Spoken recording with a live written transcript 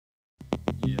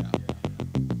Yeah. So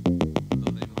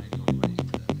they might not raise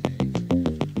the pay. So they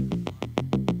might not.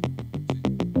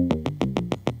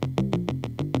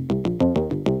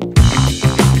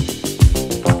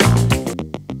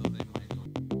 So they might not raise the pay.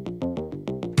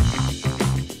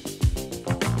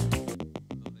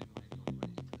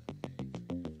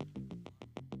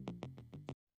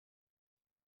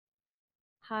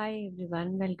 Hi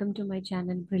everyone, welcome to my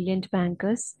channel Brilliant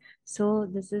Bankers. So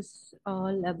this is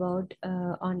all about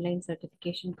online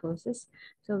certification courses.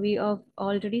 So we have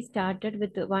already started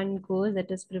with one course,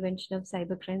 that is Prevention of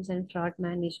Cybercrimes and Fraud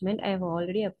Management. I have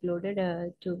already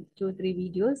uploaded two, 3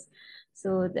 videos.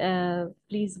 So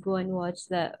please go and watch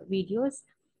the videos.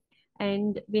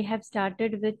 And we have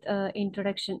started with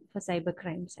introduction for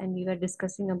cybercrimes, and we were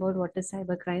discussing about what is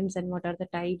cybercrimes and what are the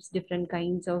types, different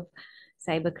kinds of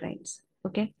cybercrimes.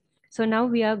 Okay, so now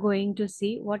we are going to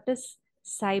see what is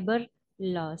cyber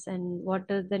laws and what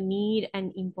is the need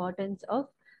and importance of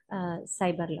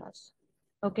cyber laws.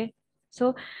 Okay,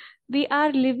 so we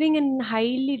are living in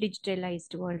highly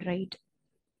digitalized world, right?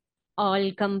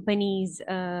 All companies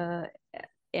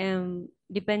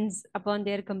depends upon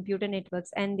their computer networks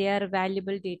and their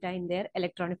valuable data in their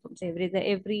electronic forms.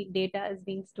 Every data is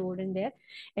being stored in their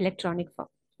electronic form.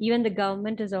 Even the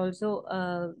government is also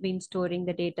been storing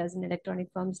the data in electronic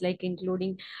forms, like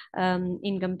including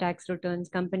income tax returns,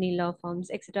 company law forms,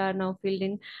 etc. are now filled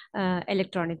in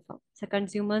electronic form. So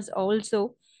consumers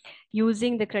also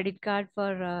using the credit card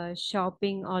for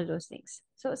shopping, all those things.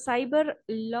 So cyber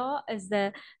law is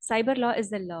the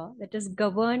law that is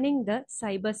governing the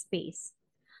cyberspace.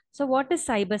 So what is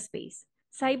cyberspace?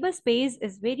 Cyberspace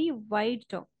is very wide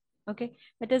term. Okay,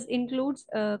 that is includes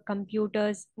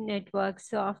computers,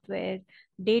 networks, software,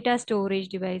 data storage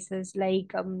devices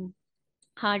like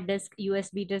hard disk,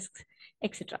 USB disks,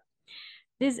 etc.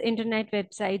 These internet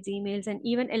websites, emails, and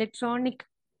even electronic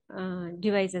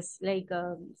devices like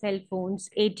cell phones,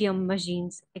 ATM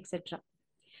machines, etc.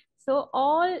 So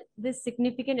all these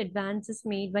significant advances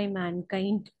made by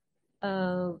mankind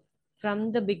uh,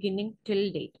 from the beginning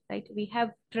till date, right? We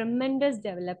have tremendous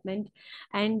development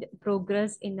and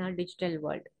progress in our digital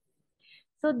world.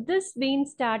 So this being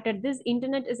started, this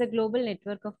internet is a global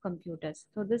network of computers.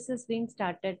 So this is being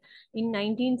started in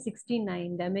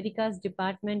 1969. The America's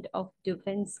Department of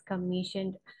Defense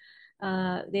commissioned.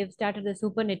 They've started a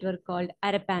super network called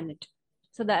ARPANET.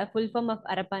 So the full form of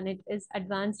ARPANET is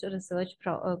Advanced Research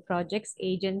Projects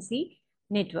Agency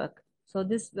Network. So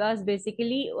this was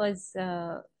basically was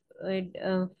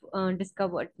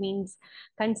discovered, means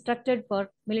constructed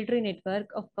for military network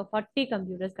of 40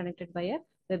 computers connected by a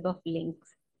web of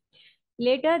links.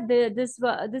 Later, this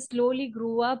slowly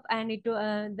grew up, and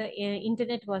the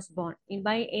internet was born.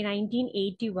 By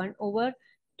 1981, over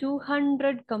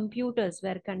 200 computers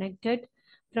were connected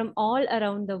from all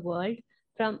around the world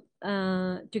from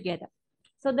together.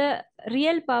 So the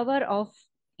real power of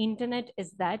internet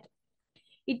is that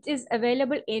it is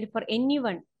available for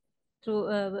anyone through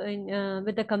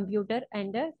with a computer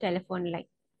and a telephone line.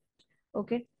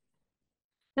 Okay.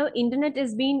 Now, internet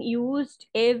is being used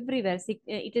everywhere.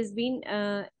 It has been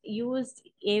used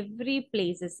every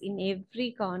places, in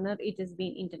every corner. It has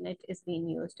been internet is being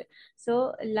used.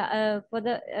 So for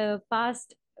the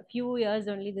past few years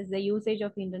only, this the usage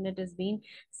of internet has been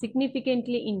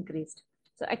significantly increased.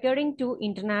 So according to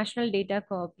International Data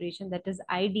Corporation, that is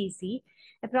IDC,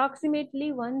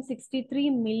 approximately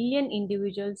 163 million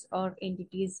individuals or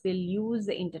entities will use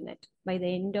the internet by the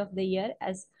end of the year,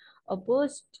 as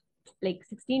opposed like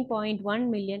 16.1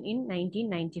 million in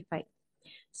 1995.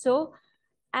 So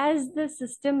as the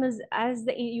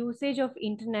usage of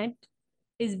internet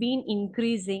is being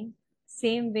increasing,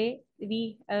 same way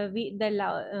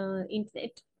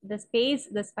internet, the space,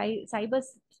 cyber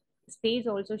space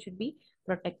also should be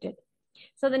protected.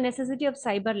 So the necessity of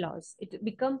cyber laws, it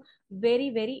become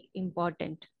very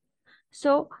important.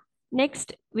 So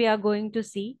next we are going to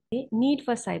see the need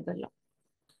for cyber law.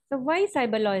 So why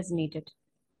cyber law is needed?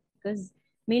 Because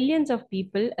millions of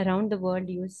people around the world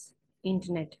use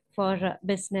internet for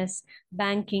business,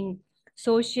 banking,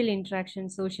 social interaction,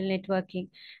 social networking,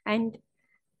 and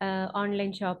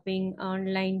online shopping,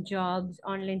 online jobs,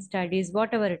 online studies,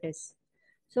 whatever it is.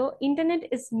 So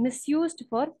internet is misused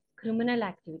for criminal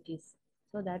activities.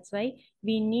 So that's why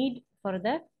we need for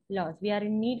the laws. We are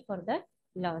in need for the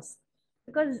laws,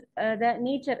 because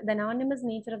the anonymous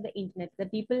nature of the internet, the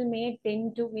people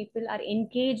are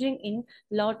engaging in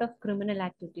lot of criminal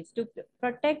activities. To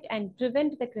protect and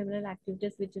prevent the criminal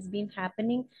activities which has been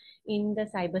happening in the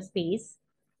cyberspace,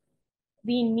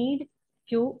 we need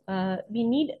we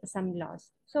need some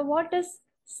laws. So what is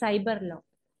cyber law?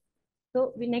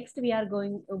 So we are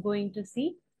going to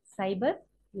see cyber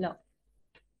law.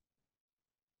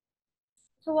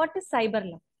 So what is cyber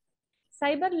law?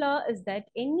 Cyber law is that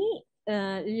any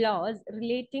laws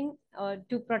relating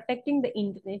to protecting the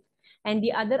internet and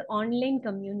the other online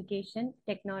communication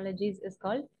technologies is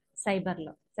called cyber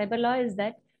law. Cyber law is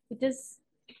that it is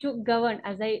to govern,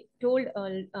 as I told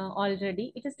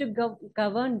already, it is to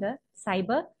govern the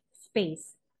cyber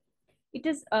space. It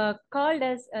is called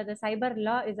as the cyber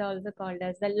law is also called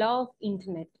as the law of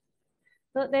internet.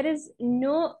 So there is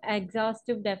no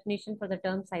exhaustive definition for the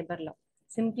term cyber law.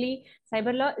 Simply,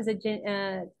 cyber law is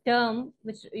a term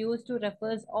which used to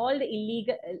refers all the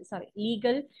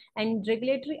legal and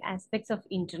regulatory aspects of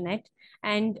internet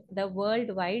and the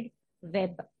world wide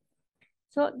web.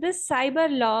 So this cyber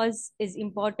laws is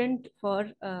important for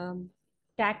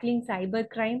tackling cyber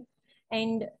crime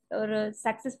and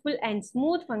successful and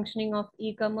smooth functioning of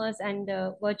e-commerce and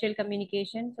virtual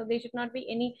communication. So there should not be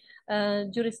any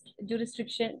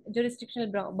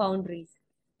jurisdictional boundaries.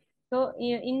 So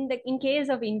in case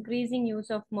of increasing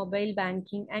use of mobile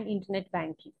banking and internet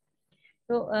banking,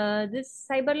 so this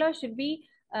cyber law should be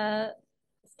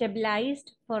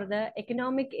stabilized for the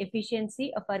economic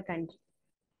efficiency of our country.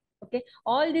 Okay,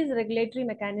 all these regulatory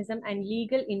mechanism and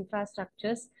legal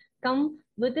infrastructures come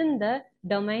within the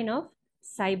domain of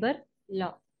cyber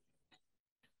law.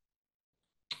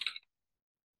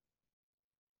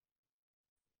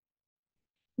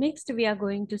 Next, we are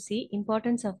going to see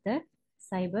importance of the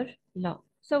cyber law.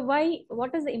 So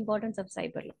what is the importance of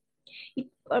cyber law? It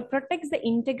protects the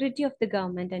integrity of the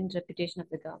government and reputation of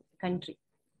the country.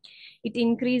 It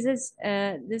increases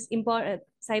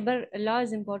cyber law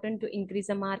is important to increase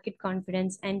the market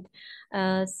confidence and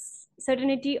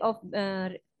certainty of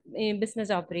business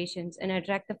operations and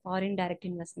attract the foreign direct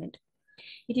investment.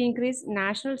 It increases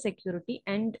national security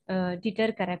and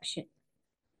deter corruption.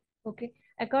 Okay,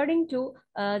 according to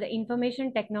the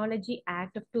Information Technology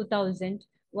Act of 2000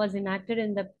 was enacted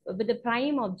with the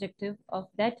prime objective of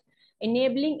that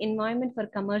enabling environment for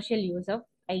commercial use of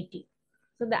IT.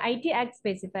 So the IT Act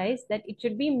specifies that it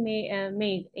should be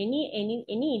made any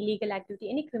illegal activity,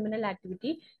 any criminal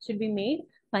activity should be made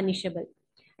punishable.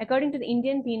 According to the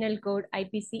Indian Penal Code,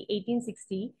 IPC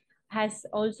 1860 has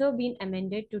also been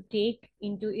amended to take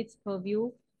into its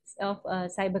purview of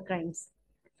cyber crimes.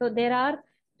 So there are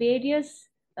various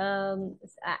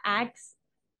acts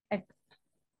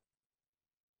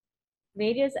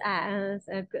various acts,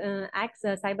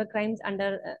 cyber crimes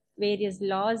under various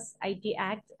laws, IT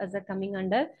acts as are coming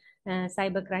under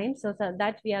cyber crimes. So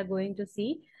that we are going to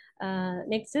see.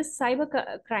 Next is cyber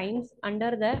crimes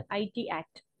under the IT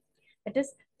Act. That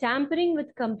is tampering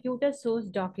with computer source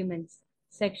documents,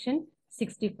 section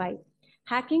 65.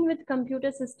 Hacking with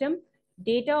computer system,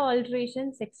 data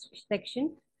alteration,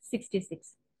 section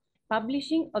 66.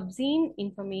 Publishing obscene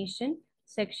information,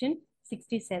 section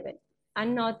 67.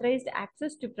 Unauthorized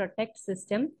access to protect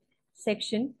system,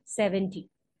 section 70.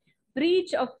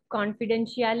 Breach of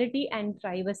confidentiality and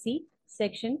privacy,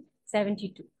 section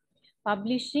 72.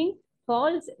 Publishing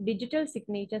false digital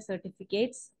signature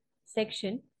certificates,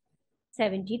 section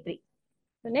 73.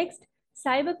 So next,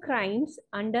 cyber crimes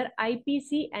under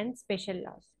IPC and special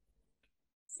laws.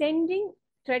 Sending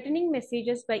threatening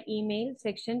messages by email,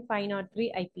 section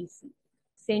 503 IPC.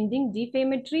 Sending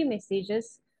defamatory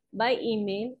messages by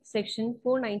email, section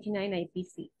 499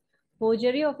 IPC.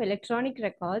 Forgery of electronic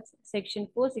records, section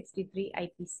 463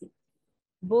 IPC.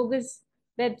 Bogus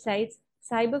websites,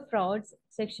 cyber frauds,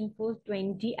 section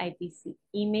 420 IPC.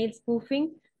 Email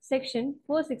spoofing, section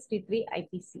 463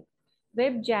 IPC.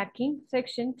 Web jacking,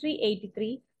 section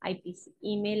 383 IPC.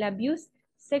 Email abuse,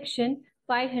 section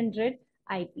 500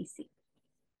 IPC.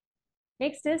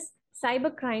 Next is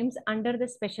cyber crimes under the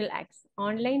special acts.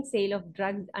 Online sale of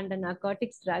drugs under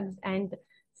narcotics drugs and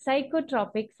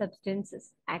psychotropic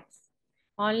substances acts.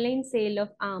 Online sale of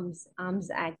arms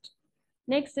Act.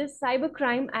 Next is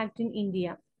Cybercrime Act in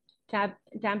India.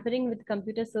 Tampering with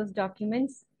computer source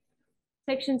documents,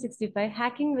 section 65.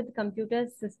 Hacking with computer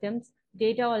systems,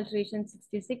 data alteration,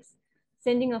 66.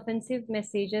 Sending offensive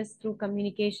messages through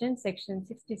communication, section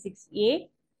 66A.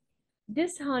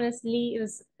 Dishonestly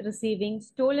receiving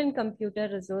stolen computer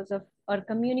resource or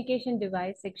communication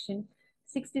device, section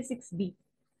 66B.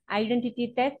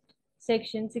 Identity theft,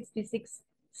 section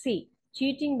 66C.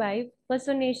 Cheating by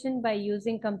personation by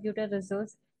using computer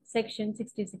resource, section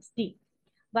 66D.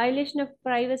 Violation of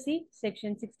privacy,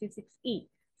 section 66E.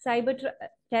 Cyber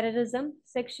terrorism,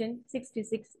 section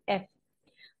 66F.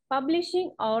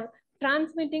 Publishing or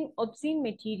transmitting obscene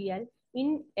material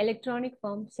in electronic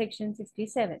form, section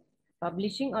 67.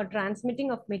 Publishing or transmitting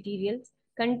of materials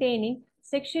containing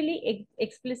sexually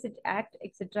explicit act,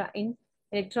 etc. in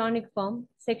electronic form,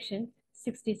 section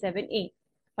 67A.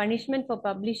 Punishment for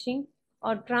publishing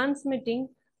or transmitting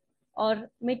or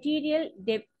material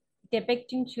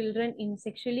depicting children in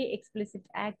sexually explicit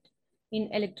act in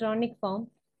electronic form,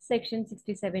 Section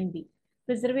 67B.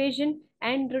 Preservation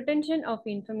and retention of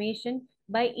information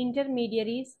by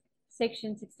intermediaries,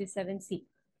 Section 67C.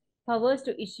 Powers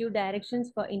to issue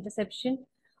directions for interception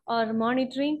or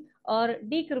monitoring or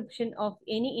decryption of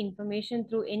any information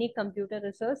through any computer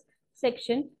resource,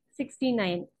 Section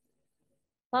 69.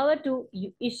 Power to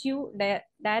issue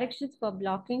directions for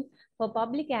blocking for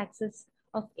public access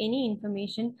of any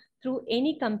information through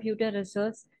any computer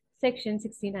resource, Section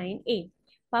 69A.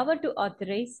 Power to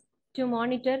authorize, to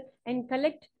monitor and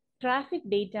collect traffic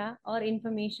data or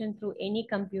information through any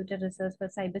computer resource for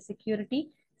cybersecurity,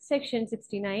 Section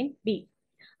 69B.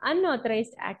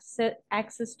 Unauthorized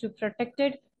access to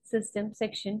protected system,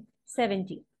 Section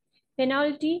 70.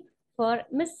 Penalty for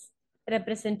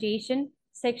misrepresentation,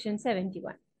 Section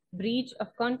 71. Breach of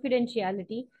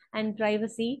confidentiality and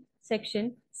privacy,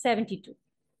 Section 72.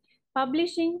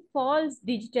 Publishing false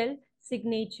digital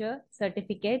signature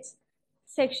certificates,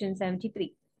 Section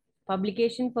 73.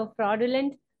 Publication for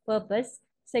fraudulent purpose,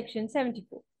 Section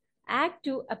 74. Act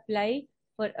to apply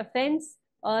for offense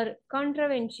or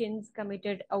contraventions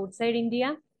committed outside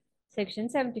India, Section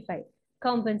 75.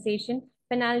 Compensation,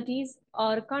 penalties,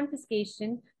 or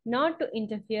confiscation not to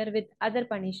interfere with other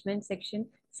punishments, Section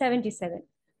 77.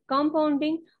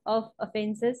 Compounding of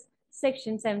offenses,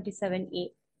 Section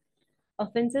 77A.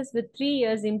 Offenses with 3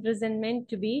 years imprisonment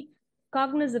to be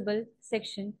cognizable,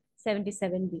 Section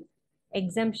 77B.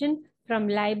 Exemption from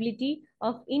liability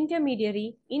of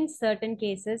intermediary in certain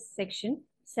cases, Section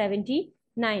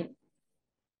 79.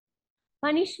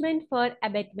 Punishment for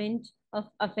abatement of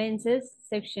offenses,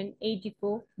 Section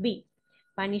 84B.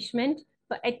 Punishment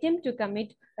for attempt to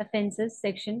commit offenses,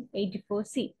 Section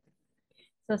 84C.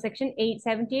 So Section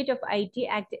 78 of IT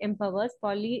Act empowers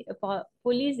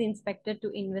police inspector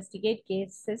to investigate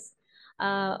cases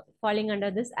falling under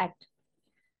this act.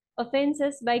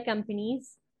 Offenses by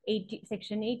companies,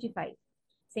 Section 85.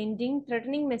 Sending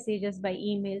threatening messages by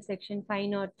email, Section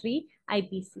 503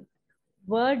 IPC.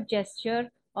 Word,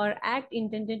 gesture, or act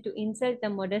intended to insult the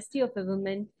modesty of a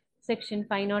woman, Section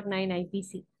 509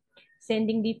 IPC.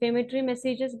 Sending defamatory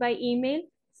messages by email,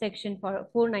 Section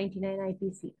 499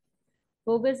 IPC.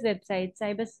 Bogus websites,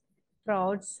 cyber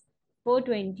frauds,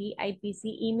 420 IPC,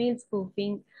 email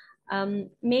spoofing,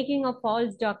 making a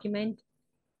false document,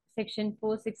 Section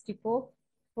 464,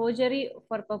 forgery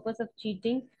for purpose of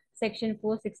cheating, Section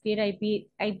 468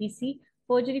 IPC,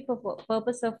 forgery for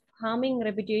purpose of harming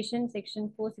reputation,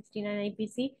 Section 469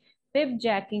 IPC, web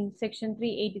jacking, Section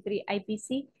 383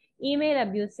 IPC, email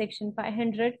abuse, Section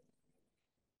 500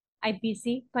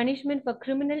 IPC, punishment for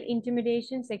criminal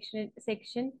intimidation, Section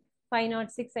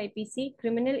 506 IPC,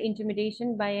 criminal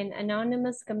intimidation by an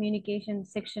anonymous communication,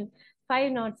 Section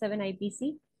 507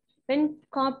 IPC. When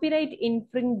copyright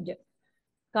infringed,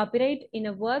 copyright in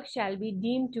a work shall be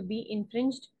deemed to be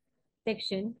infringed,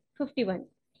 Section 51.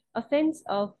 Offense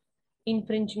of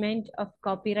infringement of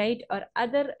copyright or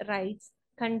other rights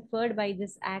conferred by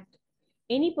this act.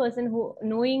 Any person who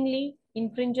knowingly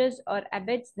infringes or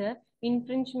abets the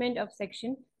infringement of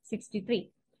Section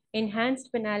 63.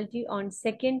 Enhanced penalty on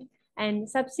second and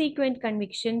subsequent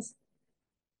convictions,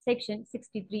 Section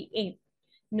 63A.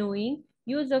 Knowing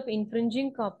use of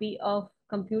infringing copy of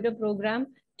computer program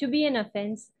to be an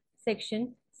offense,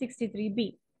 Section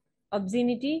 63B.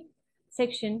 Obscenity,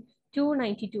 Section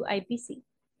 292 IPC.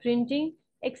 Printing,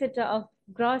 etc. of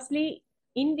grossly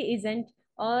indecent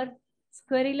or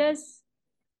scurrilous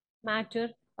matter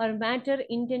or matter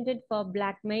intended for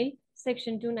blackmail,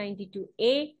 Section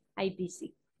 292A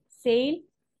IPC. Sale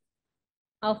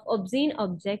of obscene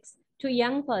objects to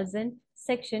young person,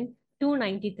 Section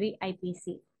 293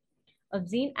 IPC.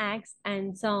 Obscene acts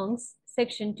and songs,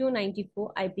 Section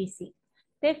 294 IPC.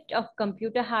 Theft of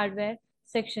computer hardware,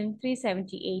 Section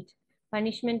 378.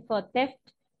 Punishment for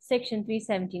theft, Section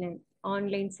 379.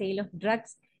 Online sale of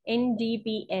drugs,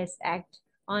 NDPS Act.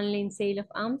 Online sale of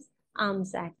arms,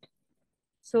 Arms Act.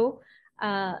 So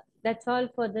that's all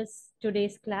for this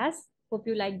today's class. Hope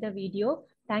you liked the video.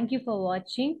 Thank you for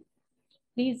watching.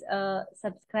 Please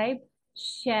subscribe,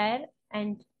 share,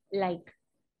 and like.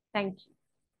 Thank you.